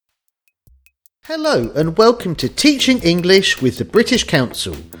Hello and welcome to Teaching English with the British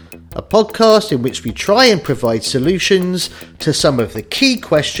Council, a podcast in which we try and provide solutions to some of the key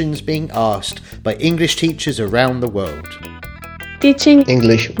questions being asked by English teachers around the world. Teaching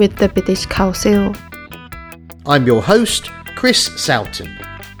English with the British Council. I'm your host, Chris Soughton.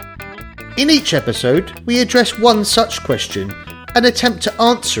 In each episode, we address one such question and attempt to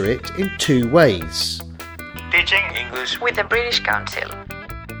answer it in two ways. Teaching English with the British Council.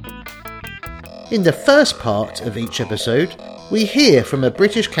 In the first part of each episode, we hear from a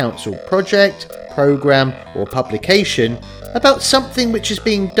British Council project, programme or publication about something which is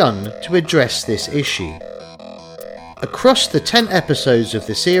being done to address this issue. Across the 10 episodes of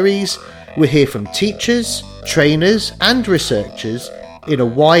the series, we hear from teachers, trainers and researchers in a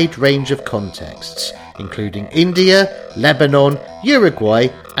wide range of contexts, including India, Lebanon, Uruguay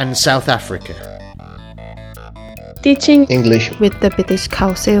and South Africa. Teaching English with the British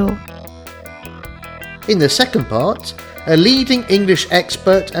Council. In the second part, a leading English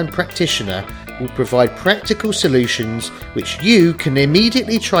expert and practitioner will provide practical solutions which you can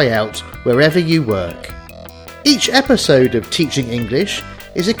immediately try out wherever you work. Each episode of Teaching English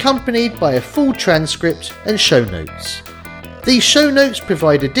is accompanied by a full transcript and show notes. These show notes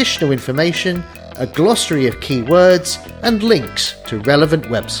provide additional information, a glossary of key words and links to relevant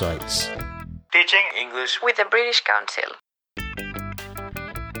websites. Teaching English With the British Council.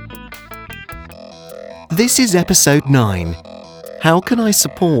 This is episode 9. How can I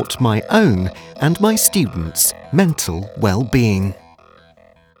support my own and my students' mental well-being?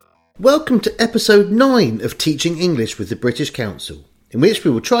 Welcome to episode 9 of Teaching English with the British Council, in which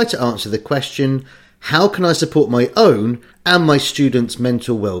we will try to answer the question, how can I support my own and my students'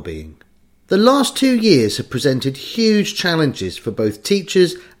 mental well-being? The last 2 years have presented huge challenges for both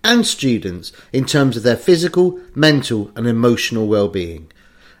teachers and students in terms of their physical, mental and emotional well-being.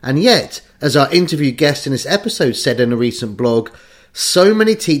 And yet, as our interview guest in this episode said in a recent blog, so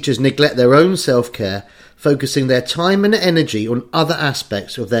many teachers neglect their own self-care, focusing their time and energy on other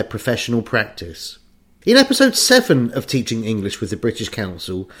aspects of their professional practice. In episode 7 of Teaching English with the British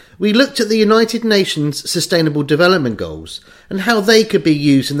Council, we looked at the United Nations Sustainable Development Goals and how they could be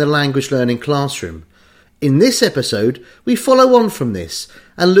used in the language learning classroom. In this episode, we follow on from this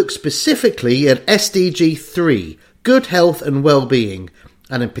and look specifically at SDG 3, Good Health and Wellbeing,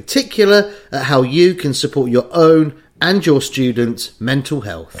 and in particular at how you can support your own and your students' mental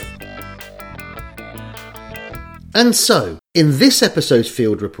health. And so, in this episode's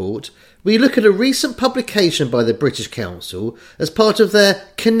field report, we look at a recent publication by the British Council as part of their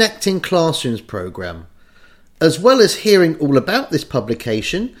Connecting Classrooms programme. As well as hearing all about this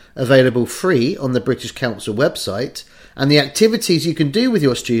publication, available free on the British Council website, and the activities you can do with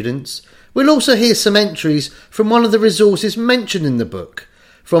your students, we'll also hear some entries from one of the resources mentioned in the book,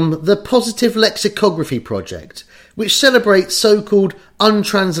 from the Positive Lexicography Project, which celebrates so-called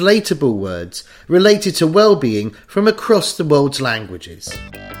untranslatable words related to well-being from across the world's languages.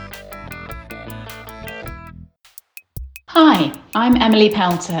 Hi, I'm Emily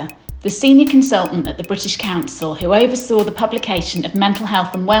Pelter, the Senior Consultant at the British Council who oversaw the publication of Mental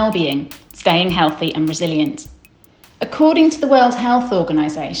Health and Wellbeing, Staying Healthy and Resilient. According to the World Health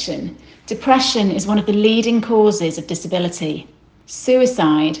Organization, depression is one of the leading causes of disability.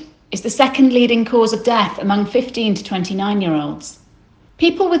 Suicide is the second leading cause of death among 15 to 29-year-olds.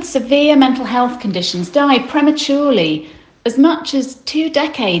 People with severe mental health conditions die prematurely as much as 2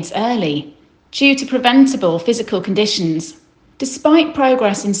 decades early due to preventable physical conditions. Despite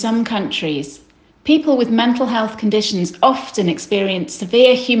progress in some countries, people with mental health conditions often experience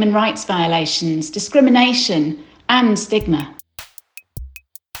severe human rights violations, discrimination and stigma.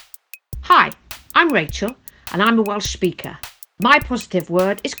 Hi, I'm Rachel and I'm a Welsh speaker. My positive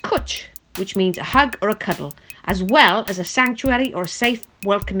word is cwtch, which means a hug or a cuddle, as well as a sanctuary or a safe,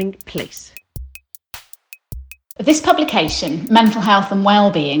 welcoming place. This publication, Mental Health and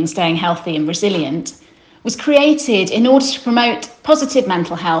Wellbeing, Staying Healthy and Resilient, was created in order to promote positive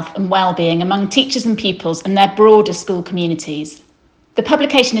mental health and wellbeing among teachers and pupils and their broader school communities. The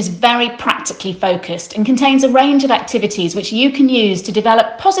publication is very practically focused and contains a range of activities which you can use to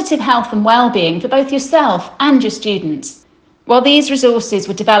develop positive health and wellbeing for both yourself and your students. While these resources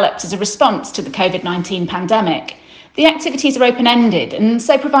were developed as a response to the COVID-19 pandemic, the activities are open-ended and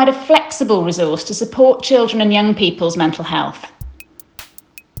so provide a flexible resource to support children and young people's mental health.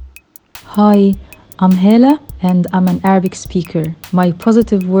 Hi, I'm Hela and I'm an Arabic speaker. My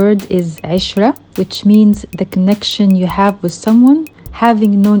positive word is ishra, which means the connection you have with someone,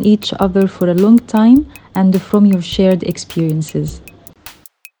 having known each other for a long time and from your shared experiences.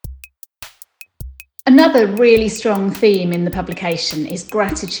 Another really strong theme in the publication is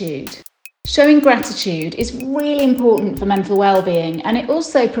gratitude. Showing gratitude is really important for mental well-being, and it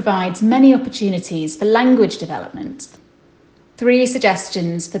also provides many opportunities for language development. 3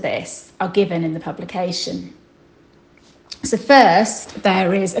 suggestions for this are given in the publication. So first,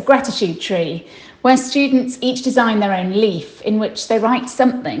 there is a gratitude tree, where students each design their own leaf in which they write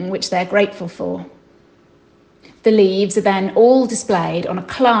something which they're grateful for. The leaves are then all displayed on a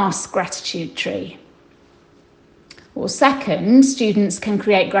class gratitude tree. Or second, students can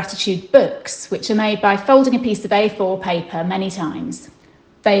create gratitude books, which are made by folding a piece of A4 paper many times.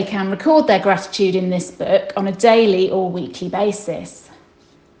 They can record their gratitude in this book on a daily or weekly basis.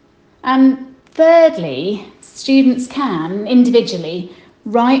 And thirdly, students can individually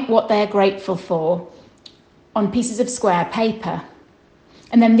write what they're grateful for on pieces of square paper.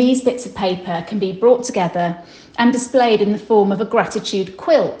 And then these bits of paper can be brought together and displayed in the form of a gratitude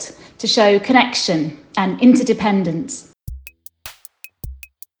quilt to show connection and interdependence.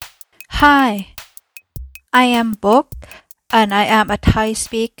 Hi, I am Book and I am a Thai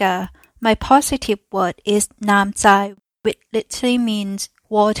speaker. My positive word is Nam Chai, which literally means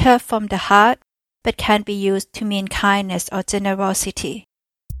water from the heart, but can be used to mean kindness or generosity.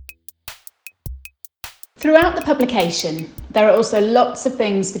 Throughout the publication, there are also lots of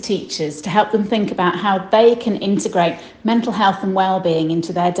things for teachers to help them think about how they can integrate mental health and well-being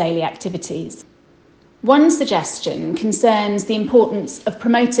into their daily activities. One suggestion concerns the importance of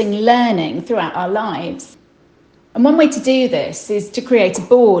promoting learning throughout our lives. And one way to do this is to create a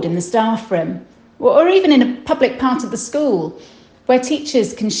board in the staff room, or even in a public part of the school, where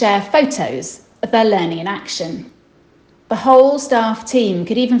teachers can share photos of their learning in action. The whole staff team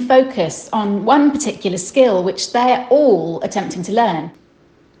could even focus on one particular skill which they're all attempting to learn.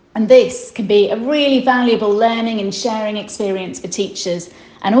 And this can be a really valuable learning and sharing experience for teachers,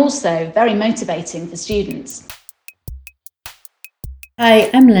 and also very motivating for students. Hi,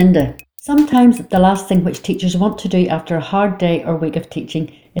 I'm Linda. Sometimes the last thing which teachers want to do after a hard day or week of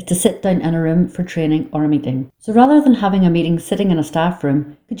teaching is to sit down in a room for training or a meeting. So rather than having a meeting sitting in a staff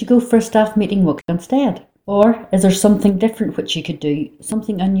room, could you go for a staff meeting walk instead? Or is there something different which you could do,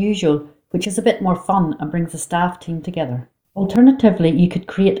 something unusual, which is a bit more fun and brings the staff team together? Alternatively, you could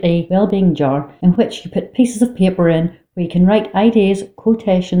create a wellbeing jar in which you put pieces of paper in where you can write ideas,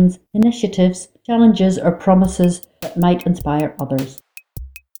 quotations, initiatives, challenges or promises that might inspire others.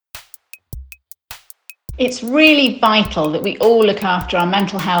 It's really vital that we all look after our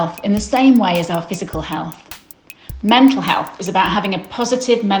mental health in the same way as our physical health. Mental health is about having a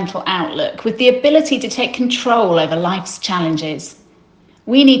positive mental outlook with the ability to take control over life's challenges.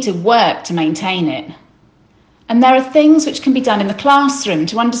 We need to work to maintain it. And there are things which can be done in the classroom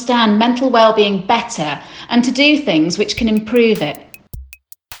to understand mental well-being better and to do things which can improve it.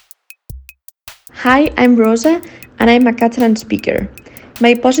 Hi, I'm Rosa and I'm a Catalan speaker.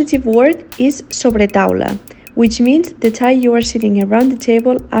 My positive word is sobre taula, which means the time you are sitting around the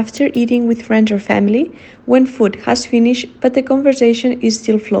table after eating with friends or family, when food has finished but the conversation is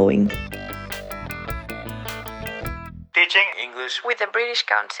still flowing. Teaching English with the British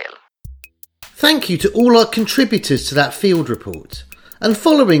Council. Thank you to all our contributors to that field report. And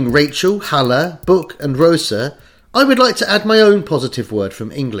following Rachel, Halla, Book and Rosa, I would like to add my own positive word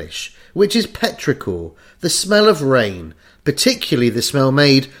from English, which is petrichor, the smell of rain, particularly the smell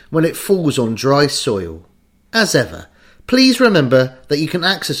made when it falls on dry soil. As ever, please remember that you can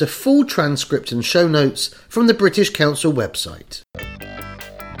access a full transcript and show notes from the British Council website.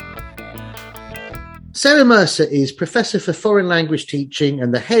 Sarah Mercer is Professor for Foreign Language Teaching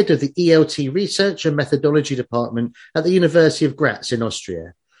and the head of the ELT Research and Methodology Department at the University of Graz in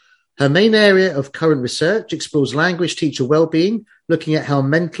Austria. Her main area of current research explores language teacher well-being, looking at how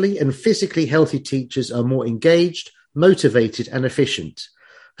mentally and physically healthy teachers are more engaged, motivated and efficient.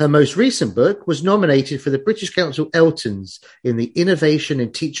 Her most recent book was nominated for the British Council Eltons in the Innovation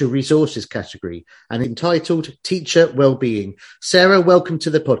in Teacher Resources category and entitled Teacher Wellbeing. Sarah, welcome to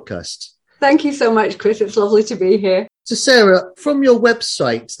the podcast. Thank you so much, Chris. It's lovely to be here. So Sarah, from your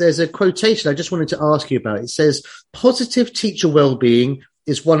website, there's a quotation I just wanted to ask you about. It says, positive teacher wellbeing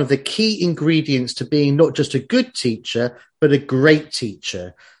is one of the key ingredients to being not just a good teacher, but a great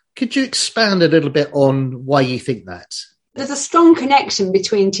teacher. Could you expand a little bit on why you think that? There's a strong connection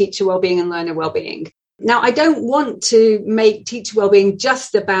between teacher wellbeing and learner wellbeing. Now, I don't want to make teacher wellbeing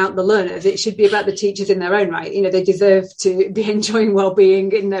just about the learners. It should be about the teachers in their own right. You know, they deserve to be enjoying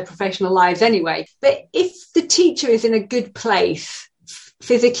wellbeing in their professional lives anyway. But if the teacher is in a good place,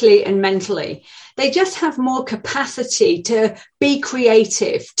 physically and mentally, they just have more capacity to be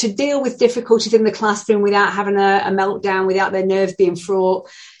creative, to deal with difficulties in the classroom without having a meltdown, without their nerves being fraught,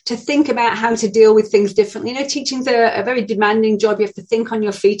 to think about how to deal with things differently. Teaching's a very demanding job. You have to think on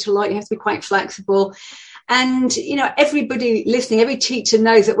your feet a lot. You have to be quite flexible. And, everybody listening, every teacher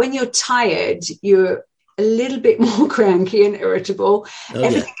knows that when you're tired, you're a little bit more cranky and irritable.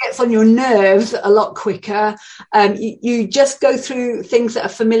 Everything gets on your nerves a lot quicker. You just go through things that are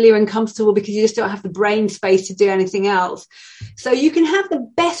familiar and comfortable because you just don't have the brain space to do anything else. So you can have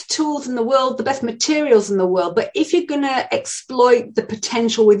the best tools in the world, the best materials in the world, but if you're going to exploit the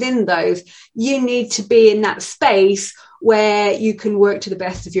potential within those, you need to be in that space where you can work to the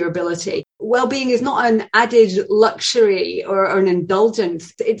best of your ability. Wellbeing is not an added luxury or an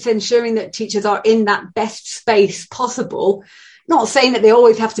indulgence. It's ensuring that teachers are in that best space possible. Not saying that they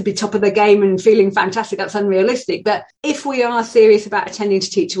always have to be top of their game and feeling fantastic. That's unrealistic. But if we are serious about attending to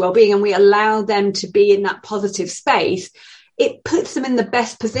teacher wellbeing and we allow them to be in that positive space, it puts them in the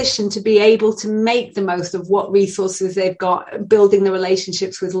best position to be able to make the most of what resources they've got, building the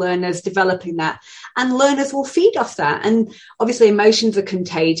relationships with learners, developing that. And learners will feed off that. And obviously emotions are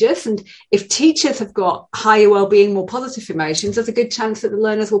contagious. And if teachers have got higher wellbeing, more positive emotions, there's a good chance that the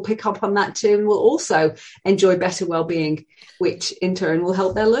learners will pick up on that too and will also enjoy better wellbeing, which in turn will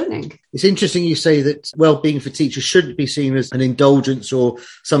help their learning. It's interesting you say that wellbeing for teachers shouldn't be seen as an indulgence or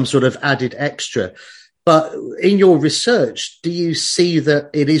some sort of added extra. But in your research, do you see that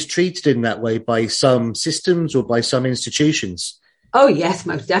it is treated in that way by some systems or by some institutions? Oh, yes,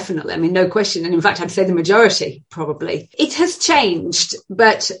 most definitely. I mean, no question. And in fact, I'd say the majority, probably. It has changed,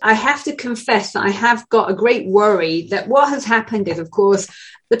 but I have to confess that I have got a great worry that what has happened is, of course,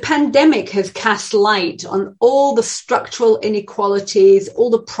 the pandemic has cast light on all the structural inequalities, all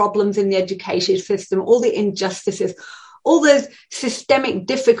the problems in the education system, all the injustices, all those systemic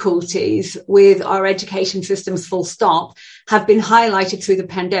difficulties with our education systems, full stop, have been highlighted through the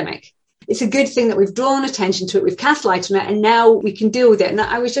pandemic. It's a good thing that we've drawn attention to it, we've cast light on it, and now we can deal with it. And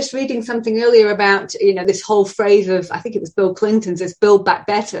I was just reading something earlier about, this whole phrase of, I think it was Bill Clinton's, this build back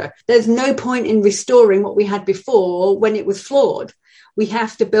better. There's no point in restoring what we had before when it was flawed. We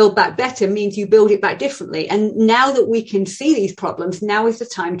have to build back better means you build it back differently. And now that we can see these problems, now is the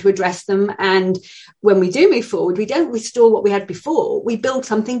time to address them. And when we do move forward, we don't restore what we had before. We build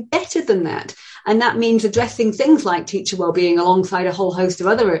something better than that. And that means addressing things like teacher wellbeing alongside a whole host of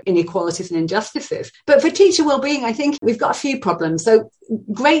other inequalities and injustices. But for teacher wellbeing, I think we've got a few problems. So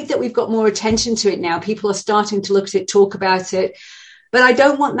great that we've got more attention to it now. People are starting to look at it, talk about it. But I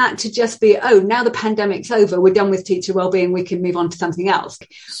don't want that to just be, now the pandemic's over, we're done with teacher wellbeing, we can move on to something else.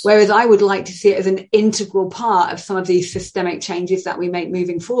 Whereas I would like to see it as an integral part of some of these systemic changes that we make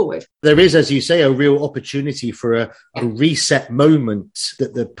moving forward. There is, as you say, a real opportunity for a reset moment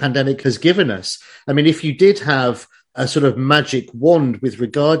that the pandemic has given us. I mean, if you did have a sort of magic wand with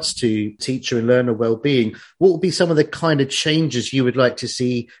regards to teacher and learner wellbeing, what would be some of the kind of changes you would like to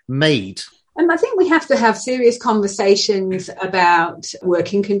see made? I think we have to have serious conversations about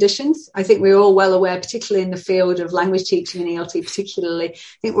working conditions. I think we're all well aware, particularly in the field of language teaching and ELT particularly, I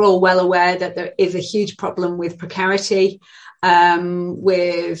think we're all well aware that there is a huge problem with precarity,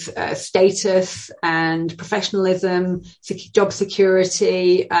 with status and professionalism, job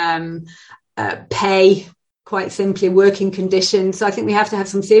security, pay, quite simply working conditions. So I think we have to have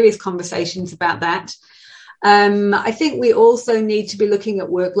some serious conversations about that. I think we also need to be looking at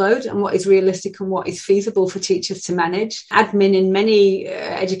workload and what is realistic and what is feasible for teachers to manage. Admin in many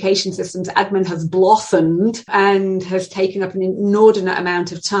education systems, admin has blossomed and has taken up an inordinate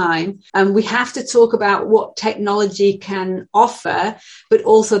amount of time. And we have to talk about what technology can offer, but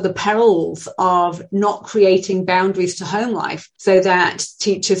also the perils of not creating boundaries to home life so that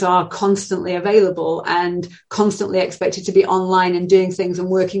teachers are constantly available and constantly expected to be online and doing things and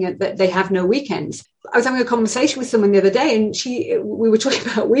working at that they have no weekends. I was having a conversation with someone the other day and we were talking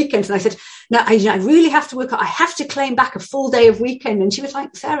about weekends and I said, no, I really have to work. I have to claim back a full day of weekend. And she was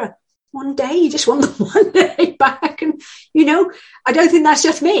like, Sarah, one day, you just want the one day back. And, I don't think that's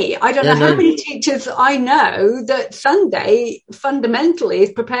just me. I don't know how many teachers I know that Sunday fundamentally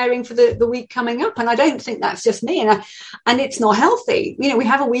is preparing for the week coming up. And I don't think that's just me. And it's not healthy. We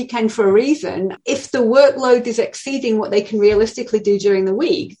have a weekend for a reason. If the workload is exceeding what they can realistically do during the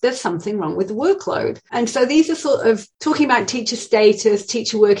week, there's something wrong with the workload. And so these are sort of talking about teacher status,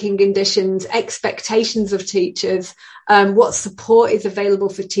 teacher working conditions, expectations of teachers, what support is available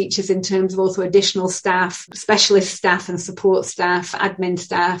for teachers in terms of also additional staff, specialist staff and support staff, admin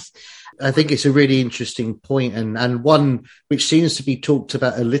staff. I think it's a really interesting point, and one which seems to be talked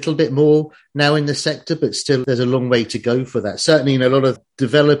about a little bit more now in the sector, but still there's a long way to go for that. Certainly in a lot of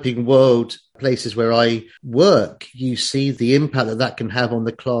developing world places where I work, you see the impact that that can have on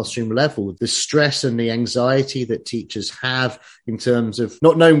the classroom level, the stress and the anxiety that teachers have in terms of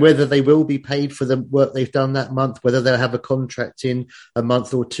not knowing whether they will be paid for the work they've done that month, whether they'll have a contract in a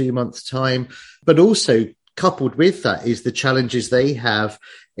month or 2 months' time. But also coupled with that is the challenges they have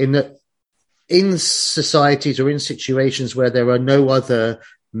in societies or in situations where there are no other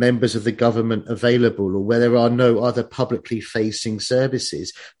members of the government available, or where there are no other publicly facing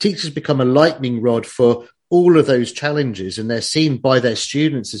services. Teachers become a lightning rod for all of those challenges, and they're seen by their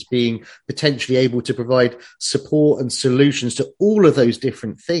students as being potentially able to provide support and solutions to all of those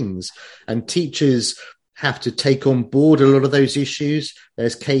different things. And teachers have to take on board a lot of those issues.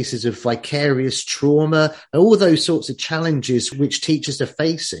 There's cases of vicarious trauma and all those sorts of challenges which teachers are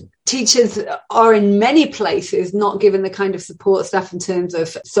facing. Teachers are in many places not given the kind of support staff in terms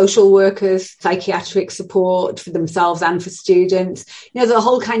of social workers, psychiatric support for themselves and for students. You know, there's a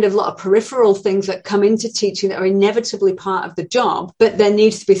whole kind of lot of peripheral things that come into teaching that are inevitably part of the job, but there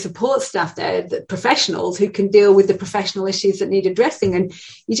needs to be support staff there, the professionals who can deal with the professional issues that need addressing. And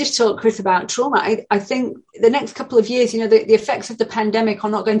you just talked, Chris, about trauma. I think the next couple of years, you know, the effects of the pandemic are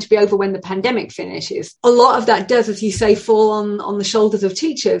not going to be over when the pandemic finishes. A lot of that does, as you say, fall on the shoulders of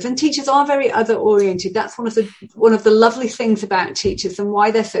teachers. And teachers are very other oriented. That's one of the lovely things about teachers and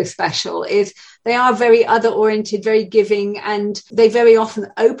why they're so special is they are very other oriented, very giving, and they very often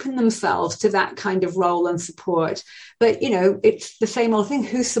open themselves to that kind of role and support. But, you know, it's the same old thing.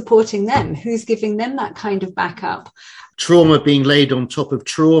 Who's supporting them? Who's giving them that kind of backup? Trauma being laid on top of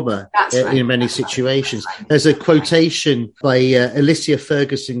trauma in many situations. There's a quotation by Alicia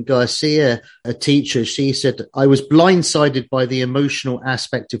Ferguson Garcia, a teacher. She said, "I was blindsided by the emotional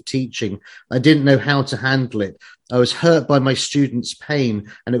aspect of teaching. I didn't know how to handle it. I was hurt by my students'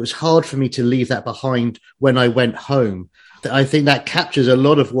 pain, and it was hard for me to leave that behind when I went home." I think that captures a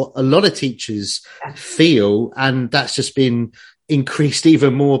lot of what a lot of teachers feel, and that's just been increased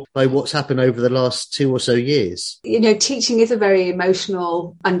even more by what's happened over the last 2 or so years. You know, teaching is a very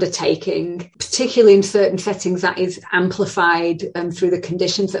emotional undertaking, particularly in certain settings that is amplified through the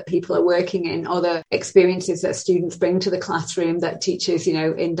conditions that people are working in or the experiences that students bring to the classroom that teachers, you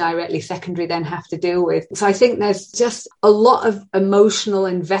know, indirectly secondary then have to deal with. So I think there's just a lot of emotional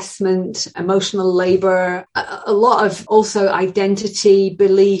investment, emotional labour, a lot of also identity,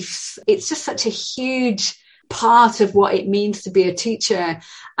 beliefs. It's just such a huge part of what it means to be a teacher,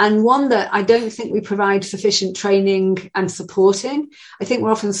 and one that I don't think we provide sufficient training and support in. I think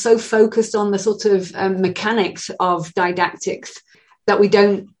we're often so focused on the sort of mechanics of didactics that we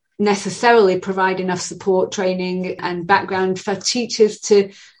don't necessarily provide enough support, training and background for teachers to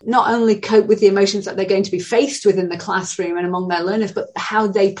not only cope with the emotions that they're going to be faced with in the classroom and among their learners, but how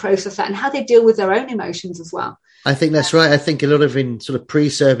they process that and how they deal with their own emotions as well. I think that's right. I think a lot of in sort of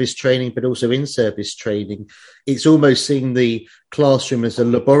pre-service training, but also in-service training, it's almost seeing the classroom as a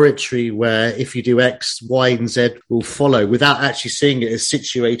laboratory where if you do X, Y, and Z will follow without actually seeing it as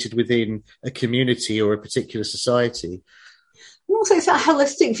situated within a community or a particular society. And also it's that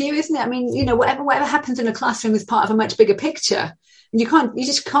holistic view, isn't it? I mean, you know, whatever happens in a classroom is part of a much bigger picture. And you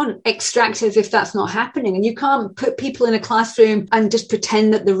just can't extract it as if that's not happening. And you can't put people in a classroom and just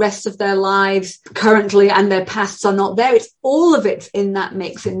pretend that the rest of their lives currently and their pasts are not there. It's all of it in that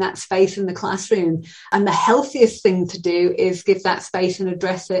mix, in that space in the classroom. And the healthiest thing to do is give that space and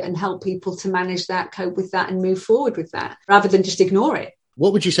address it and help people to manage that, cope with that and move forward with that rather than just ignore it.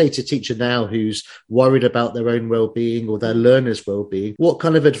 What would you say to a teacher now who's worried about their own well-being or their learners' well-being? What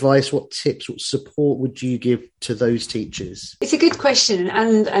kind of advice, what tips, what support would you give to those teachers? It's a good question.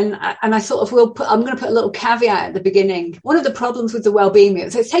 And I sort of I'm going to put a little caveat at the beginning. One of the problems with the well-being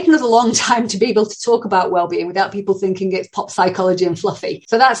is it's taken us a long time to be able to talk about well-being without people thinking it's pop psychology and fluffy.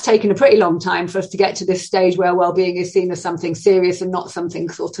 So that's taken a pretty long time for us to get to this stage where well-being is seen as something serious and not something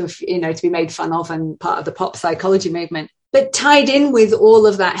sort of, you know, to be made fun of and part of the pop psychology movement. But tied in with all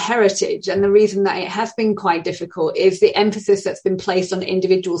of that heritage, and the reason that it has been quite difficult is the emphasis that's been placed on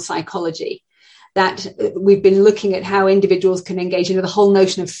individual psychology, that we've been looking at how individuals can engage in the whole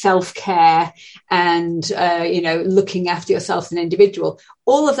notion of self-care and, looking after yourself as an individual.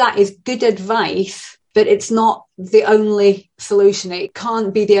 All of that is good advice, but it's not the only solution. It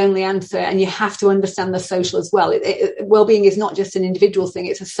can't be the only answer, and you have to understand the social as well. Wellbeing is not just an individual thing,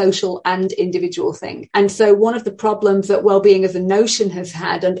 it's a social and individual thing. And so one of the problems that wellbeing as a notion has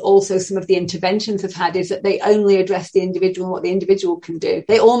had, and also some of the interventions have had, is that they only address the individual and what the individual can do.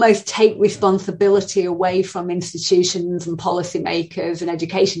 They almost take responsibility away from institutions and policymakers and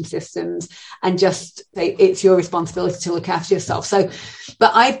education systems, and just say it's your responsibility to look after yourself. So,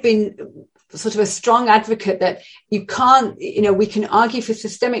 but I've been sort of a strong advocate that you can't, we can argue for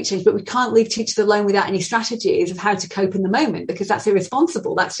systemic change, but we can't leave teachers alone without any strategies of how to cope in the moment, because that's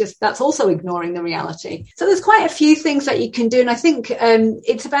irresponsible. That's also ignoring the reality. So there's quite a few things that you can do. And I think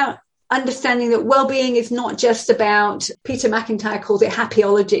it's about understanding that well-being is not just about, Peter McIntyre calls it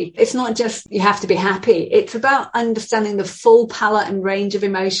happyology. It's not just you have to be happy. It's about understanding the full palette and range of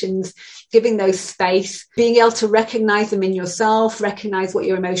emotions, giving those space, being able to recognize them in yourself, recognize what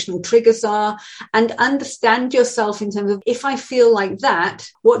your emotional triggers are, and understand yourself in terms of, if I feel like that,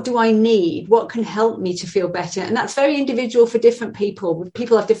 what do I need? What can help me to feel better? And that's very individual for different people.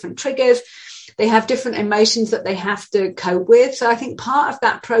 People have different triggers. They have different emotions that they have to cope with. So I think part of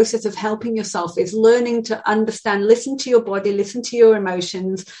that process of helping yourself is learning to understand, listen to your body, listen to your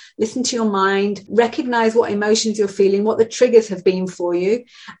emotions, listen to your mind, recognize what emotions you're feeling, what the triggers have been for you,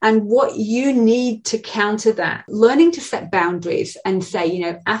 and what you need to counter that. Learning to set boundaries and say,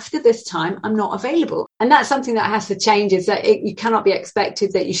 after this time, I'm not available. And that's something that has to change, is that you cannot be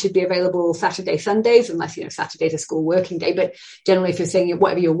expected that you should be available Saturday, Sundays, unless, Saturday's a school working day. But generally, if you're saying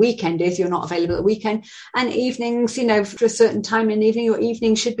whatever your weekend is, you're not available at the weekend. And evenings, for a certain time in the evening, your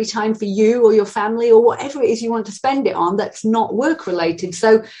evening should be time for you or your family or whatever it is you want to spend it on that's not work related.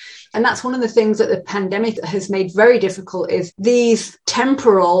 So, and that's one of the things that the pandemic has made very difficult, is these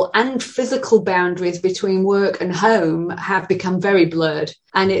temporal and physical boundaries between work and home have become very blurred.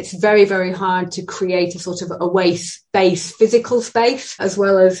 And it's very, very hard to create a sort of away space, physical space, as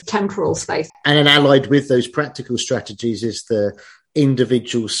well as temporal space. And then allied with those practical strategies is the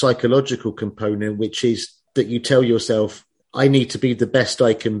individual psychological component, which is that you tell yourself, I need to be the best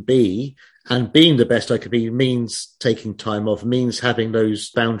I can be. And being the best I can be means taking time off, means having those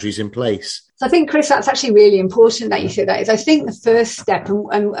boundaries in place. So I think, Chris, that's actually really important that you say that. Is I think the first step,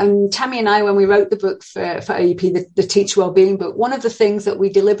 and Tammy and I, when we wrote the book for OUP, the Teacher Wellbeing book, one of the things that we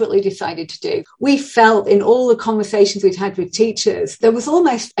deliberately decided to do, we felt in all the conversations we'd had with teachers, there was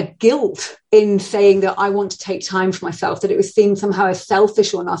almost a guilt in saying that I want to take time for myself, that it was seen somehow as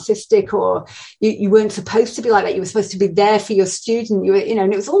selfish or narcissistic, or you weren't supposed to be like that. You were supposed to be there for your student. You were,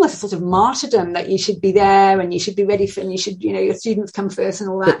 and it was almost a sort of martyrdom that you should be there and you should be ready for, and you should, your students come first and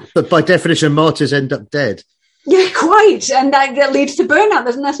all that. But by definition, martyrs end up dead. Yeah, quite. And that leads to burnout.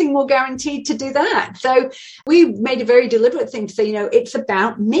 There's nothing more guaranteed to do that. So we made a very deliberate thing to say, it's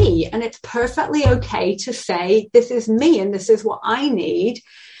about me, and it's perfectly okay to say, this is me and this is what I need.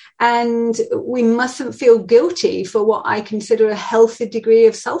 And we mustn't feel guilty for what I consider a healthy degree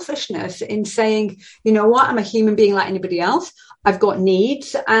of selfishness in saying, I'm a human being like anybody else. I've got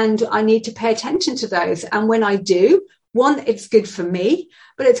needs and I need to pay attention to those. And when I do, one, it's good for me,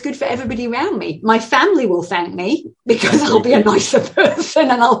 but it's good for everybody around me. My family will thank me because I'll be a nicer person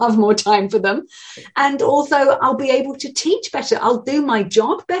and I'll have more time for them. And also I'll be able to teach better. I'll do my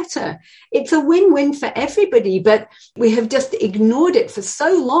job better. It's a win-win for everybody, but we have just ignored it for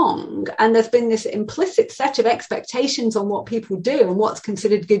so long. And there's been this implicit set of expectations on what people do and what's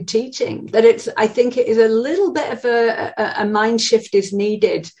considered good teaching, that I think it is a little bit of a mind shift is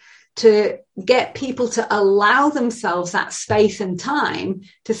needed to get people to allow themselves that space and time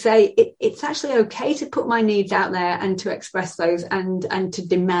to say it's actually okay to put my needs out there and to express those and to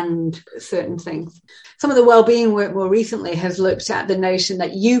demand certain things. Some of the wellbeing work more recently has looked at the notion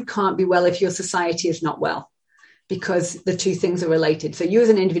that you can't be well if your society is not well, because the two things are related. So you as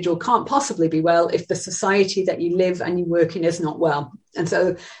an individual can't possibly be well if the society that you live and you work in is not well. And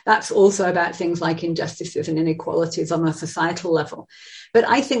so that's also about things like injustices and inequalities on a societal level. But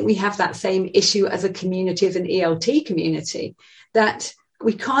I think we have that same issue as a community, as an ELT community, that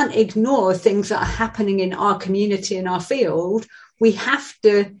we can't ignore things that are happening in our community, in our field. We have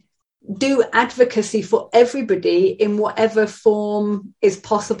to do advocacy for everybody in whatever form is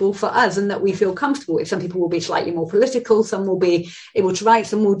possible for us and that we feel comfortable with. Some people will be slightly more political, some will be able to write,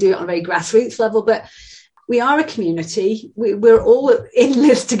 some will do it on a very grassroots level, but we are a community. We're all in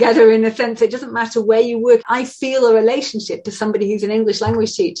this together in a sense. It doesn't matter where you work. I feel a relationship to somebody who's an English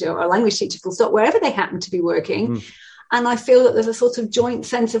language teacher or a language teacher full stop, wherever they happen to be working. And I feel that there's a sort of joint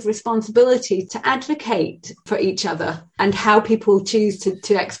sense of responsibility to advocate for each other, and how people choose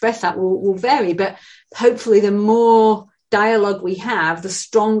to express that will vary. But hopefully the more dialogue we have, the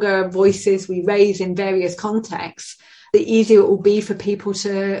stronger voices we raise in various contexts, the easier it will be for people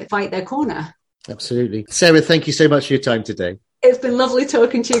to fight their corner. Absolutely. Sarah, thank you so much for your time today. It's been lovely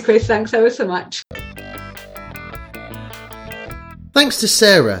talking to you, Chris. Thanks ever so much. Thanks to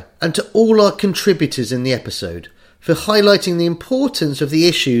Sarah and to all our contributors in the episode for highlighting the importance of the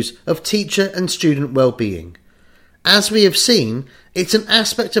issues of teacher and student well-being. As we have seen, it's an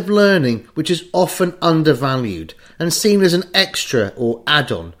aspect of learning which is often undervalued and seen as an extra or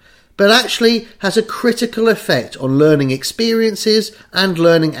add-on, but actually has a critical effect on learning experiences and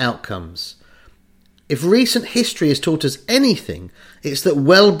learning outcomes. If recent history has taught us anything, it's that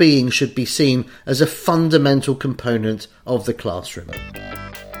well-being should be seen as a fundamental component of the classroom.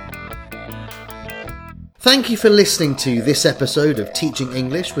 Thank you for listening to this episode of Teaching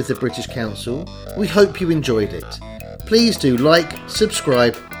English with the British Council. We hope you enjoyed it. Please do like,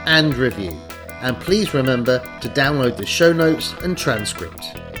 subscribe and review. And please remember to download the show notes and transcript.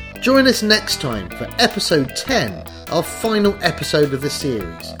 Join us next time for episode 10, our final episode of the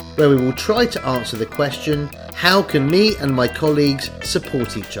series, where we will try to answer the question, how can me and my colleagues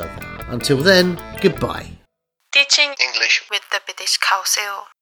support each other? Until then, goodbye. Teaching English with the British Council.